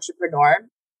as an entrepreneur.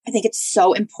 I think it's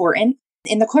so important.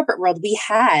 In the corporate world, we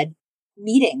had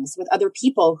meetings with other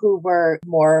people who were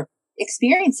more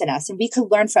experienced than us, and we could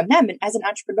learn from them. And as an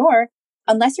entrepreneur,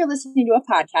 unless you're listening to a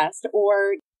podcast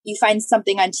or you find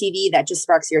something on TV that just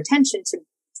sparks your attention to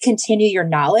continue your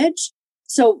knowledge.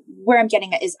 So where I'm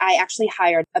getting at is I actually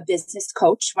hired a business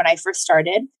coach when I first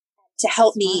started to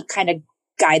help me kind of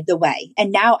guide the way.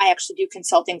 And now I actually do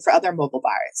consulting for other mobile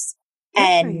bars.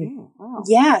 And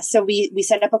so we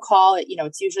set up a call,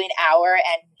 it's usually an hour,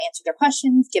 and answer their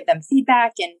questions, give them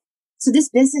feedback. And so this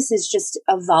business is just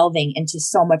evolving into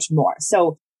so much more.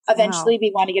 So eventually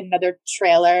we want to get another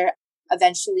trailer.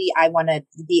 Eventually I want to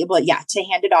be able, to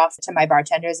hand it off to my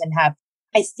bartenders and have,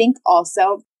 I think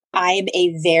also I'm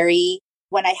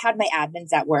when I had my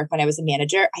admins at work, when I was a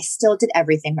manager, I still did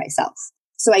everything myself.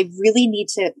 So I really need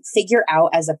to figure out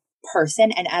as a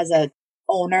person and as a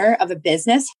owner of a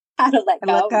business how to let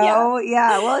go. Let go.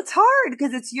 Yeah. Well, it's hard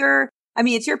because it's your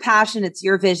passion, it's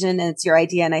your vision, and it's your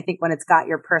idea. And I think when it's got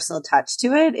your personal touch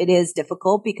to it, it is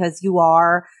difficult because you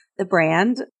are the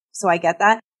brand. So I get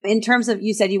that. In terms of,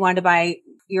 you said you wanted to buy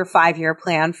your 5-year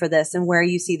plan for this and where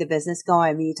you see the business going.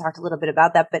 I mean, you talked a little bit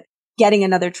about that, but getting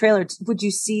another trailer, would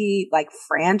you see like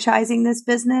franchising this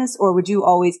business, or would you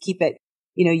always keep it,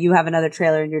 you have another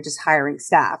trailer and you're just hiring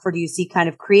staff? Or do you see kind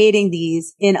of creating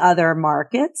these in other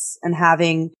markets and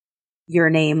having your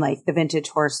name, like the Vintage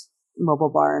Horse Mobile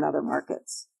Bar, in other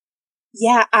markets?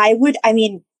 Yeah, I would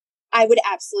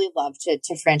absolutely love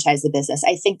to franchise the business.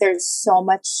 I think there's so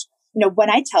much, when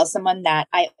I tell someone that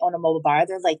I own a mobile bar,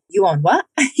 they're like, you own what?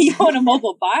 You own a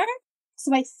mobile bar?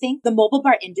 So I think the mobile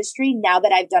bar industry, now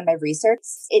that I've done my research,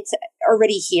 it's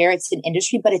already here. It's an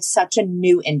industry, but it's such a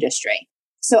new industry.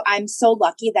 So I'm so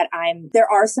lucky that there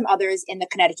are some others in the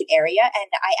Connecticut area.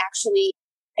 And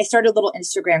I started a little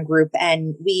Instagram group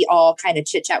and we all kind of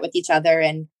chit chat with each other.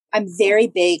 And I'm very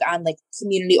big on like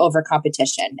community over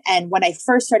competition. And when I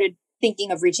first started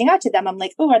thinking of reaching out to them, I'm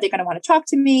like, oh, are they going to want to talk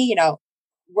to me?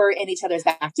 We're in each other's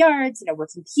backyards, we're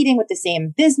competing with the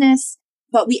same business.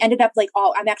 But we ended up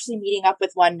I'm actually meeting up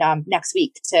with one next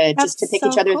week to pick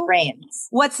each other's brains.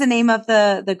 What's the name of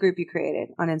the group you created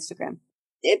on Instagram?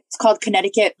 It's called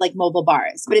Connecticut Mobile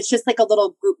Bars, but it's just like a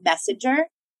little group messenger.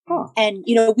 Oh. And,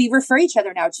 we refer each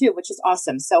other now too, which is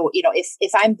awesome. So,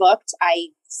 if I'm booked, I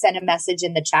send a message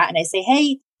in the chat and I say,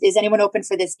 hey, is anyone open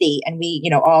for this date? And we,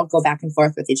 all go back and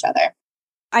forth with each other.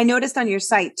 I noticed on your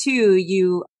site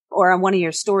too, or on one of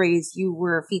your stories, you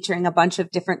were featuring a bunch of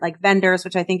different vendors,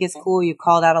 which I think is cool. You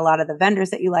called out a lot of the vendors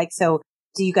that you like. So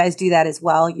do you guys do that as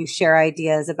well? You share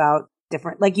ideas about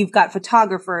different, you've got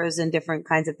photographers and different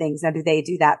kinds of things. Now, do they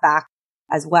do that back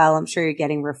as well? I'm sure you're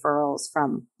getting referrals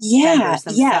from vendors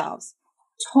themselves.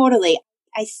 Yeah, totally.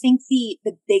 I think the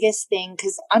biggest thing,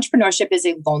 because entrepreneurship is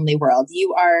a lonely world.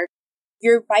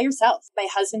 You're by yourself. My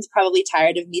husband's probably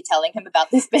tired of me telling him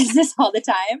about this business all the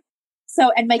time. So,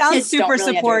 and my kids super don't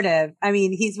really supportive. I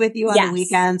mean, he's with you on the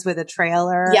weekends with a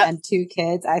trailer and 2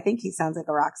 kids. I think he sounds like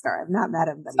a rock star. I've not met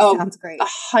him, but he sounds great.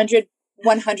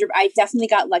 100. I definitely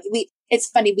got lucky. It's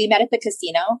funny. We met at the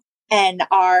casino and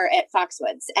at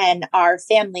Foxwoods, and our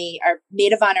family, our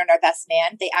maid of honor and our best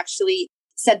man, they actually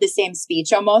said the same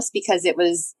speech almost, because it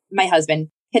was my husband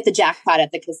hit the jackpot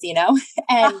at the casino.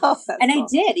 And cool. I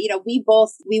did,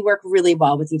 we work really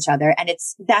well with each other, and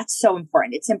that's so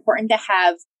important. It's important to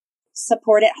have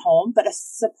support at home, but a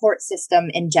support system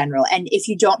in general. And if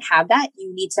you don't have that,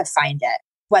 you need to find it,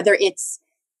 whether it's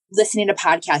listening to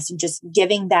podcasts and just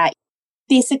giving that,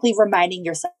 basically reminding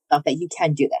yourself that you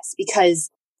can do this,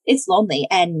 because it's lonely.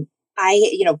 And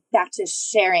back to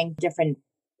sharing different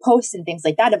posts and things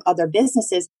like that of other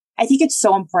businesses, I think it's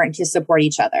so important to support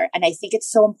each other. And I think it's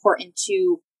so important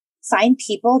to find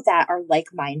people that are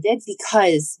like-minded,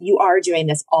 because you are doing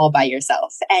this all by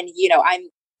yourself. And,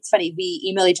 it's funny, we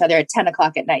email each other at 10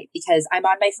 o'clock at night, because I'm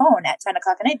on my phone at 10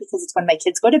 o'clock at night, because it's when my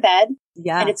kids go to bed.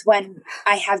 Yeah. And it's when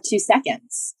I have 2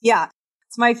 seconds. Yeah.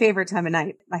 It's my favorite time of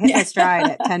night. I hit my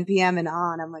stride at 10 p.m. and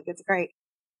on. I'm like, it's great.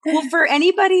 Well, for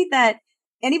anybody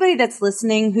that's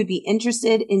listening who'd be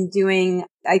interested in doing,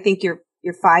 I think your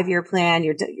 5-year plan,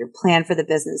 your plan for the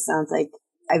business sounds like,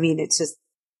 it's just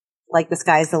like the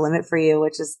sky's the limit for you,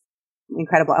 which is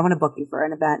incredible. I want to book you for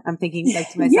an event. I'm thinking to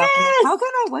myself,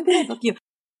 yes! When can I book you?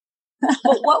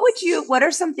 But what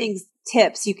are some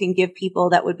tips you can give people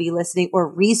that would be listening,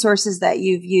 or resources that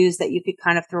you've used that you could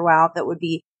kind of throw out that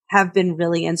have been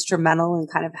really instrumental in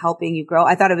kind of helping you grow?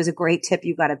 I thought it was a great tip.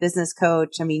 You've got a business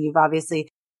coach. You've obviously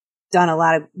done a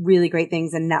lot of really great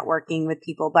things in networking with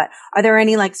people, but are there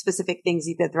any specific things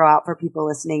you could throw out for people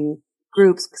listening,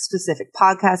 groups, specific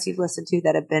podcasts you've listened to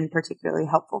that have been particularly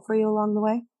helpful for you along the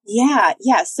way? Yeah.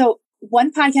 So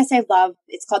one podcast I love,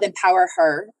 it's called Empower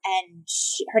Her, and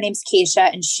her name's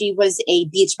Keisha, and she was a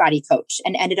Beachbody coach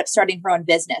and ended up starting her own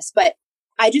business. But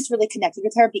I just really connected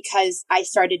with her because I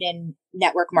started in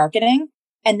network marketing,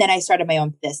 and then I started my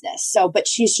own business. So, but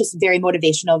she's just very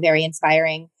motivational, very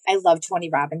inspiring. I love Tony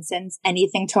Robinson's.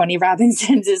 Anything Tony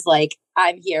Robinson's is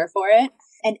I'm here for it.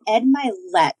 And Ed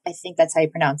Milet, I think that's how you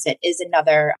pronounce it, is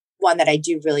another one that I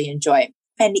do really enjoy.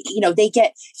 And,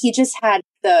 he just had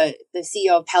the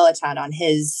CEO of Peloton on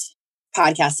his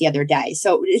podcast the other day.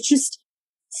 So it's just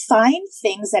find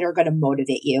things that are going to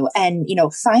motivate you, and,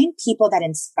 find people that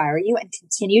inspire you and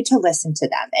continue to listen to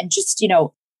them. And just,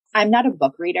 I'm not a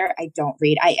book reader. I don't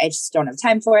read. I just don't have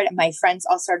time for it. And my friends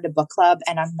all started a book club,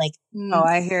 and I'm like,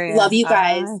 I hear you. Love you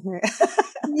guys.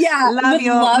 Yeah. Love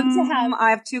you. Love to have.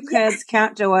 I have 2 kids.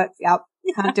 Can't do it. Yep.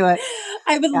 Can't do it.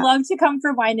 I would love to come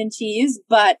for wine and cheese,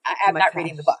 but I'm not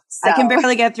reading the books. So. I can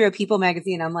barely get through a People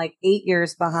magazine. I'm like 8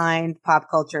 years behind pop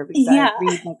culture because I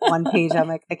read like one page. I'm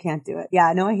like, I can't do it.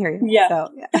 Yeah, no, I hear you. Yeah. So,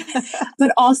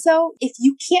 But also, if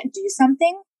you can't do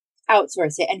something,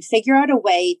 outsource it and figure out a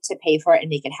way to pay for it and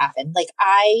make it happen. Like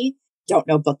I don't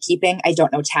know bookkeeping. I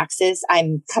don't know taxes.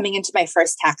 I'm coming into my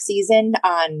first tax season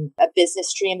on a business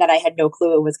stream that I had no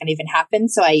clue it was going to even happen.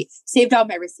 So I saved all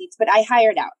my receipts, but I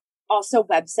hired out. Also,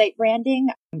 website branding.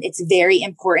 It's very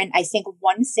important. I think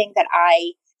one thing that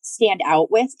I stand out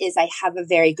with is I have a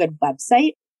very good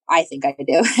website. I think I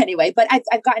do anyway, but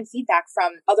I've gotten feedback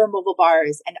from other mobile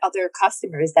bars and other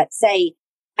customers that say,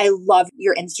 I love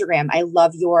your Instagram. I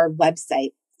love your website.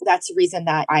 That's the reason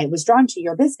that I was drawn to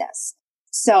your business.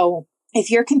 So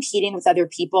if you're competing with other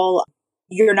people,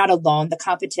 you're not alone. The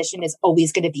competition is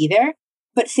always going to be there,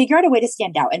 but figure out a way to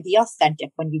stand out and be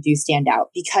authentic when you do stand out.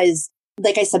 Because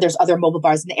like I said, there's other mobile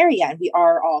bars in the area and we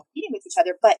are all competing with each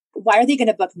other, but why are they going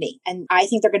to book me? And I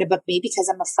think they're going to book me because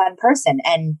I'm a fun person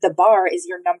and the bar is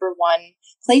your number one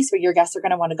place where your guests are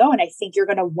going to want to go. And I think you're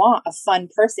going to want a fun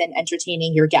person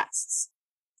entertaining your guests.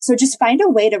 So just find a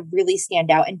way to really stand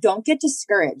out and don't get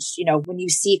discouraged, when you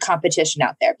see competition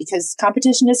out there, because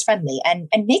competition is friendly and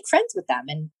make friends with them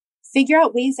and figure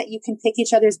out ways that you can pick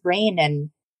each other's brain.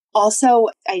 And also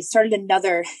I started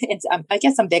another, I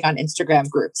guess I'm big on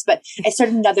Instagram groups, but I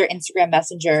started another Instagram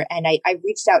messenger and I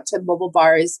reached out to mobile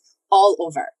bars all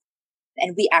over.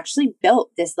 And we actually built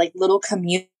this like little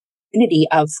community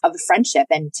of friendship.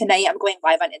 And tonight I'm going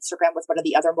live on Instagram with one of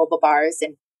the other mobile bars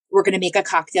and we're going to make a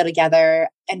cocktail together.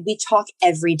 And we talk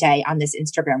every day on this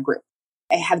Instagram group.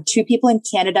 I have 2 people in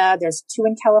Canada. There's 2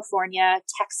 in California,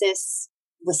 Texas,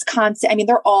 Wisconsin. I mean,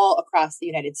 they're all across the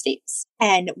United States.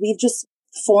 And we've just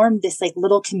formed this like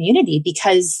little community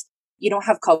because you don't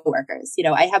have coworkers.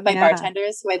 I have my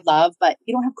bartenders who I love, but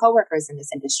you don't have coworkers in this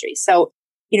industry. So,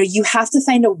 you have to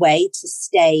find a way to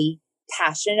stay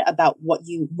passionate about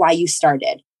why you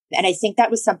started. And I think that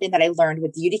was something that I learned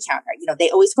with Beauty Counter. They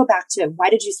always go back to, why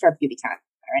did you start Beauty Counter?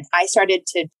 And I started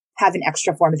to have an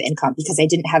extra form of income because I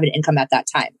didn't have an income at that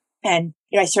time. And,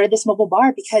 I started this mobile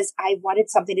bar because I wanted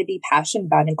something to be passionate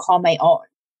about and call my own.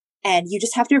 And you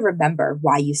just have to remember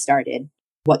why you started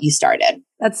what you started.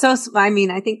 That's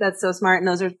I think that's so smart. And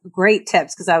those are great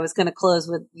tips because I was going to close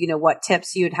with, what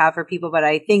tips you'd have for people. But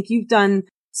I think you've done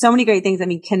so many great things. I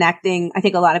mean, connecting. I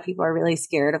think a lot of people are really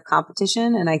scared of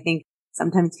competition. And I think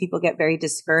sometimes people get very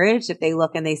discouraged if they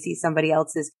look and they see somebody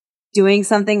else is doing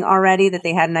something already that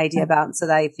they had an idea about. And so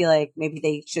that I feel like maybe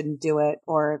they shouldn't do it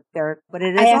but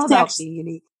it is all about being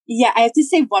unique. Yeah. I have to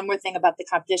say one more thing about the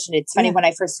competition. It's funny. When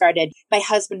I first started, my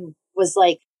husband was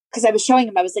like, because I was showing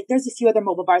him, I was like, there's a few other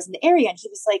mobile bars in the area. And he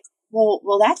was like,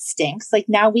 well, that stinks. Like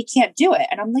now we can't do it.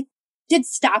 And I'm like, did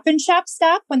Stop and Shop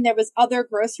stop when there was other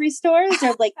grocery stores?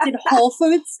 Or like, did Whole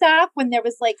Foods stop when there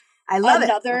was like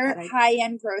another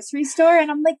high-end grocery store? And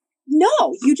I'm like,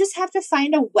 no, you just have to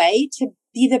find a way to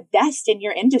be the best in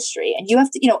your industry. And you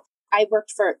have to, I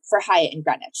worked for Hyatt in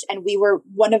Greenwich and we were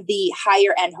one of the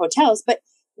higher end hotels, but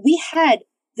we had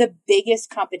the biggest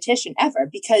competition ever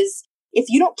because if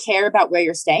you don't care about where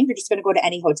you're staying, you're just going to go to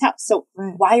any hotel. So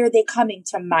why are they coming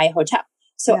to my hotel?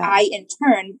 So I, in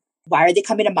turn, why are they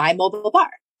coming to my mobile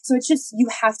bar? So it's just, you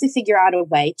have to figure out a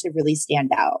way to really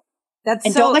stand out.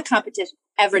 Don't let competition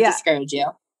ever discourage you.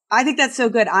 I think that's so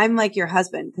good. I'm like your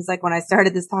husband because like when I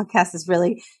started this podcast is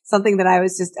really something that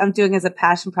I'm doing as a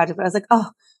passion project. But I was like,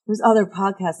 oh, there's other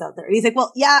podcasts out there. And he's like,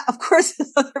 well, yeah, of course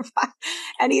there's other podcasts.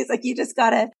 And he's like, you just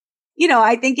gotta,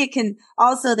 I think it can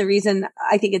also the reason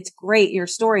I think it's great, your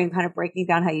story and kind of breaking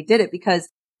down how you did it because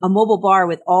a mobile bar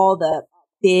with all the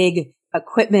big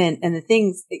equipment and the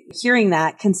things, hearing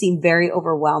that can seem very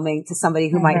overwhelming to somebody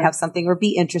who might have something or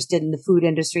be interested in the food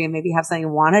industry and maybe have something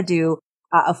and want to do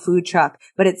a food truck,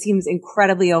 but it seems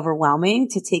incredibly overwhelming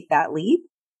to take that leap.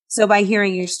 So by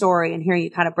hearing your story and hearing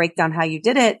you kind of break down how you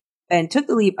did it and took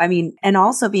the leap, I mean, and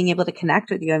also being able to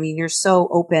connect with you. I mean, you're so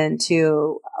open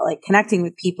to like connecting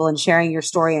with people and sharing your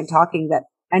story and talking that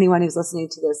anyone who's listening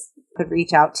to this could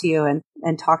reach out to you and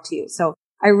talk to you. So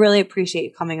I really appreciate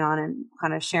you coming on and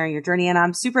kind of sharing your journey. And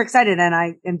I'm super excited and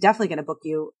I am definitely going to book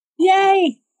you.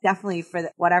 Yay. Definitely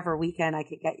for whatever weekend I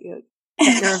could get you.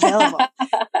 That you're available.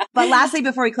 But lastly,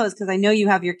 before we close, because I know you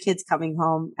have your kids coming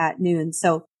home at noon.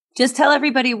 So just tell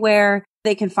everybody where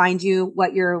they can find you,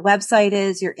 what your website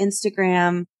is, your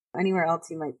Instagram, anywhere else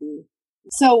you might be.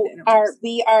 So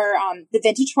we are The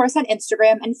Vintage Horse on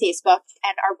Instagram and Facebook.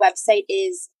 And our website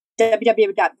is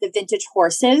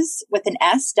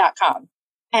www.thevintagehorses.com.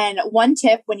 And one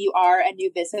tip when you are a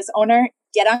new business owner,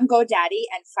 get on GoDaddy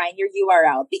and find your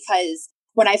URL because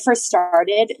when I first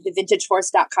started, the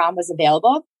vintagehorse.com was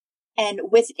available. And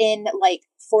within like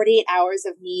 48 hours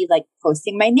of me like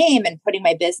posting my name and putting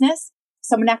my business,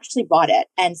 someone actually bought it.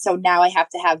 And so now I have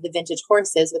to have the Vintage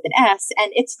Horses with an S,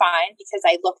 and it's fine because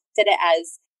I looked at it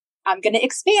as I'm going to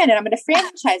expand and I'm going to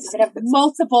franchise. I'm going to have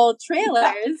multiple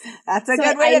trailers. That's a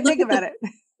good way to think about it.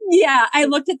 Yeah, I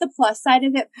looked at the plus side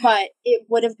of it, but it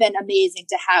would have been amazing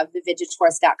to have the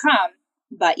vintagehorse.com.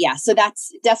 But yeah, so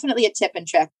that's definitely a tip and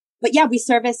trick. But yeah, we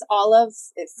service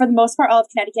for the most part, all of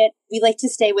Connecticut. We like to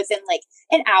stay within like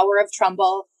an hour of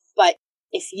Trumbull. But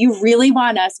if you really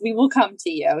want us, we will come to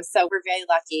you. So we're very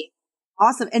lucky.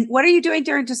 Awesome. And what are you doing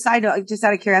just side note, just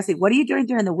out of curiosity, what are you doing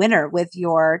during the winter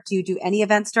do you do any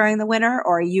events during the winter,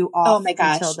 or are you off oh my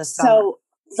gosh. Until the summer? So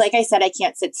like I said, I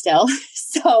can't sit still.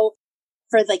 So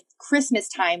for like Christmas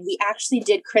time, we actually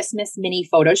did Christmas mini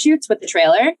photo shoots with the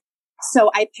trailer.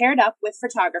 So I paired up with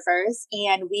photographers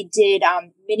and we did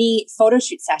mini photo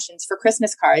shoot sessions for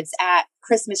Christmas cards at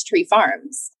Christmas Tree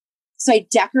Farms. So I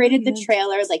decorated the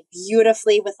trailer like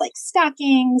beautifully with like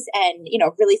stockings and,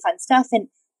 really fun stuff. And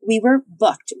we were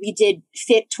booked. We did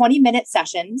 20-minute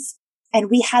sessions and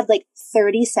we had like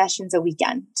 30 sessions a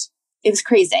weekend. It was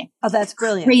crazy. Oh, that's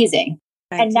brilliant. Crazy.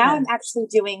 And now I'm actually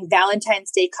doing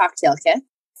Valentine's Day cocktail kits.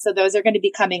 So those are going to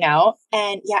be coming out.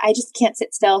 And yeah, I just can't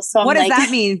sit still. So what does that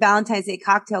mean? Valentine's Day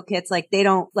cocktail kits? Like they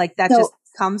don't like that just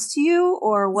comes to you,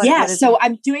 or what? Yeah. What is so it?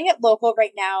 I'm doing it local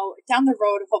right now. Down the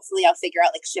road, hopefully I'll figure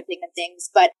out like shipping and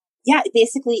things. But yeah,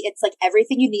 basically it's like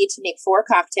everything you need to make 4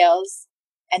 cocktails.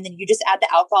 And then you just add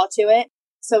the alcohol to it.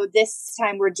 So this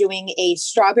time we're doing a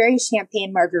strawberry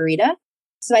champagne margarita.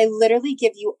 So I literally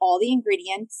give you all the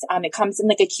ingredients. It comes in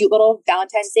like a cute little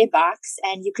Valentine's Day box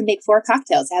and you can make 4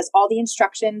 cocktails. It has all the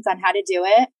instructions on how to do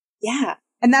it. Yeah.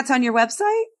 And that's on your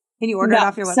website? Can you order it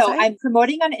off your website? So I'm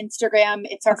promoting on Instagram.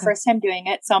 It's our first time doing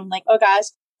it. So I'm like, oh gosh.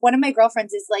 One of my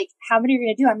girlfriends is like, how many are you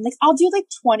going to do? I'm like, I'll do like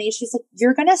 20. She's like,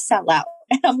 you're going to sell out.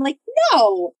 And I'm like,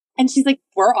 no. And she's like,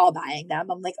 we're all buying them.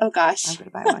 I'm like, oh gosh. I'm going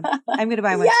to buy one. I'm going to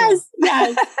buy one yes, too.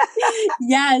 Yes.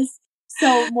 Yes.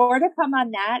 So more to come on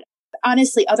that.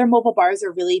 Honestly, other mobile bars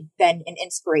have really been an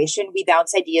inspiration. We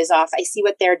bounce ideas off. I see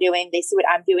what they're doing. They see what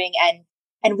I'm doing.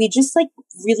 And we just like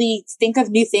really think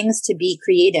of new things to be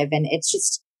creative. And it's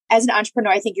just, as an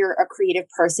entrepreneur, I think you're a creative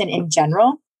person in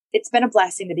general. It's been a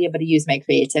blessing to be able to use my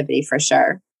creativity for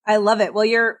sure. I love it. Well,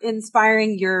 you're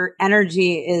inspiring. Your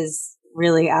energy is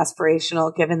really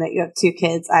aspirational, given that you have 2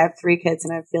 kids. I have 3 kids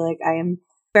and I feel like I am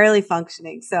barely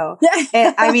functioning. So,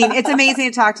 I mean, it's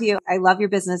amazing to talk to you. I love your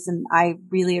business and I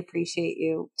really appreciate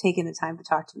you taking the time to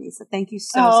talk to me. So thank you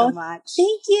so much.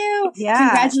 Thank you. Yeah.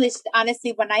 Congratulations.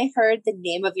 Honestly, when I heard the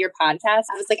name of your podcast,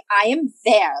 I was like, I am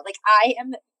there. Like, I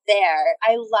am there.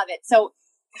 I love it. So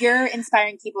you're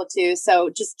inspiring people too. So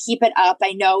just keep it up.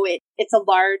 I know it's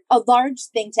a large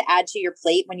thing to add to your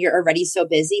plate when you're already so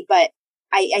busy, but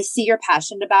I see you're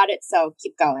passionate about it. So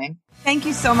keep going. Thank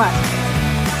you so much.